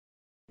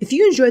If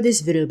you enjoyed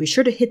this video, be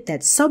sure to hit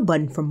that sub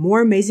button for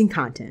more amazing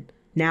content.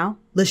 Now,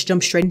 let's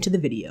jump straight into the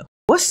video.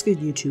 What's good,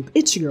 YouTube?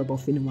 It's your girl,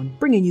 Fighterz,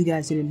 bringing you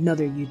guys in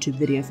another YouTube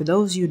video. And for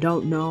those of you who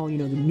don't know,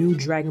 the new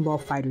Dragon Ball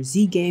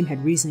FighterZ game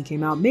had recently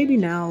came out, maybe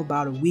now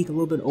about a week, a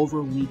little bit over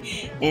a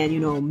week. And,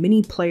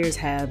 many players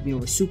have,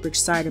 were super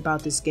excited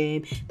about this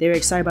game. They were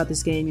excited about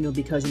this game,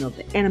 because, of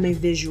the anime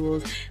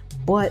visuals.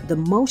 But the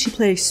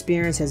multiplayer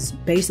experience has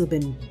basically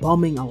been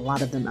bumming a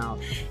lot of them out.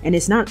 And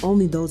it's not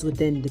only those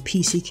within the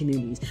PC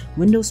communities.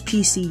 Windows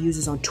PC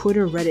users on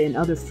Twitter, Reddit, and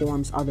other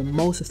forums are the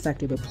most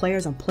affected, but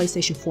players on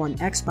PlayStation 4 and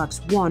Xbox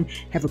One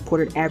have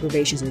reported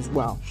aggravations as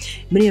well.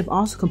 Many have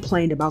also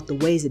complained about the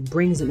ways it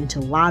brings them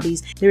into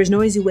lobbies. There is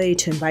no easy way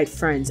to invite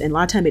friends, and a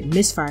lot of time it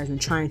misfires when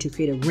trying to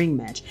create a ring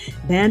match.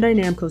 Bandai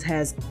Namco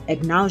has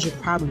acknowledged the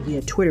problem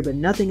via Twitter, but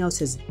nothing else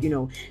has,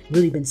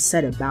 really been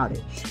said about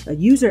it. A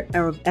user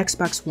of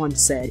Xbox One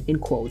said, in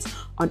quotes,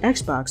 "On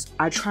Xbox,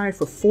 I tried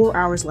for 4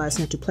 hours last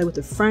night to play with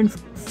a friend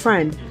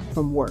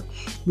from work.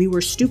 We were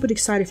stupid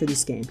excited for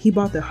this game. He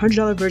bought the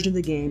 $100 version of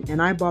the game,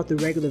 and I bought the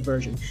regular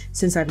version,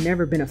 since I've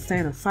never been a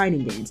fan of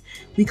fighting games.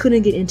 We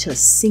couldn't get into a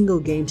single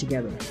game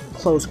together,"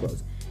 close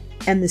quotes.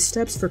 And the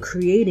steps for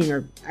creating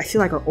I feel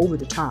like are over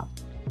the top.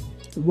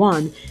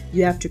 One,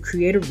 you have to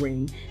create a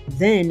ring,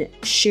 then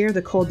share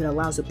the code that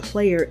allows a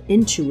player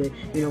into it,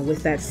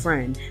 with that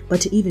friend. But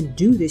to even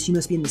do this, you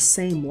must be in the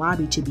same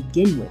lobby to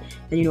begin with.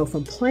 And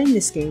from playing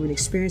this game and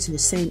experiencing the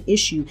same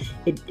issue,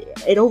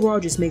 it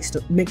overall just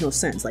make no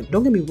sense. Like,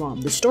 don't get me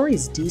wrong, the story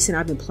is decent.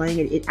 I've been playing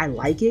it, I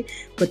like it,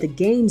 but the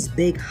game's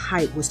big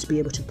hype was to be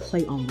able to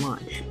play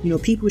online.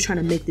 People were trying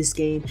to make this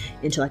game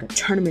into like a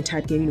tournament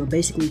type game,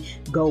 basically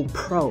go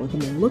pro. And from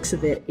the looks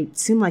of it, it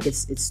seemed like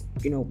it's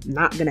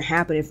not gonna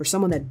happen. And for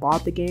someone that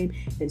bought the game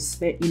and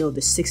spent the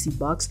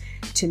 $60,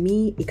 to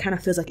me it kind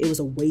of feels like it was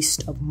a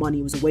waste of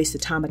money. It was a waste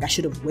of time. Like, I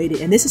should have waited.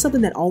 And this is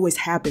something that always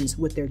happens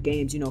with their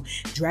games.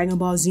 Dragon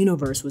Ball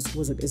Xenoverse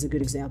is a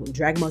good example.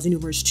 Dragon Ball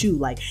Xenoverse 2,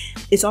 like,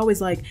 it's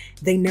always like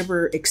they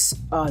never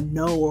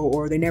know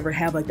or they never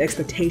have like the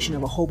expectation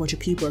of a whole bunch of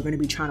people are going to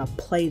be trying to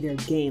play their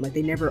game. Like,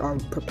 they never are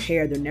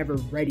prepared. They're never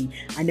ready.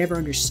 I never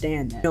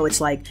understand that.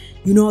 It's like,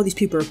 all these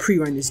people are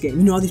pre-running this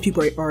game. All these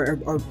people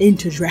are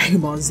into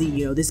Dragon Ball Z.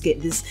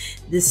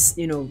 This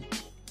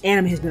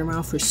anime has been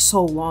around for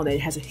so long that it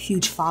has a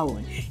huge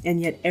following,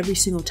 and yet every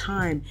single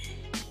time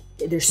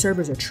their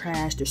servers are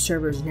trashed, their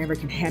servers never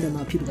can handle the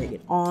amount of people that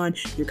get on,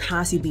 you're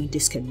constantly being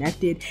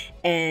disconnected,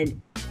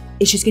 and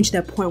it's just getting to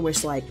that point where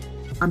it's like,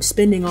 I'm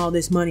spending all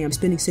this money, I'm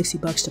spending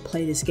 $60 to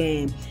play this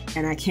game,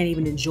 and I can't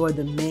even enjoy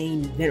the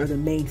main event or the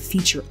main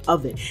feature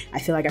of it. I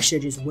feel like I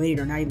should have just waited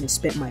or not even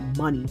spent my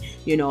money,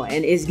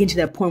 and it's getting to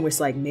that point where it's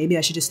like, maybe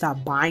I should just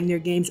stop buying their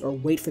games or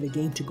wait for the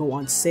game to go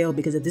on sale,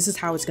 because if this is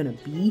how it's gonna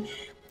be,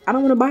 I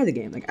don't want to buy the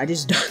game. Like, I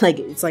just don't, like,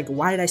 it's like,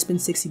 why did I spend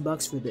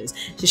 $60 for this?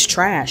 It's just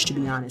trash, to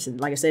be honest.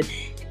 And like I said,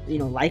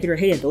 like it or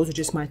hate it, those are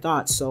just my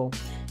thoughts. So,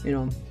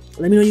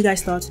 let me know you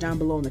guys' thoughts down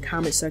below in the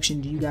comment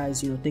section. Do you guys,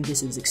 think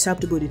this is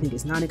acceptable? Do you think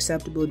it's not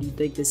acceptable? Do you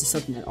think this is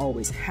something that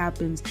always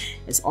happens?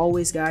 As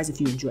always, guys,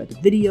 if you enjoyed the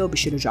video, be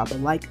sure to drop a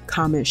like,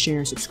 comment, share,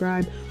 and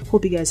subscribe.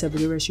 Hope you guys have a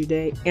good rest of your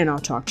day, and I'll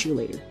talk to you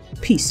later.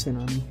 Peace,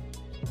 Army.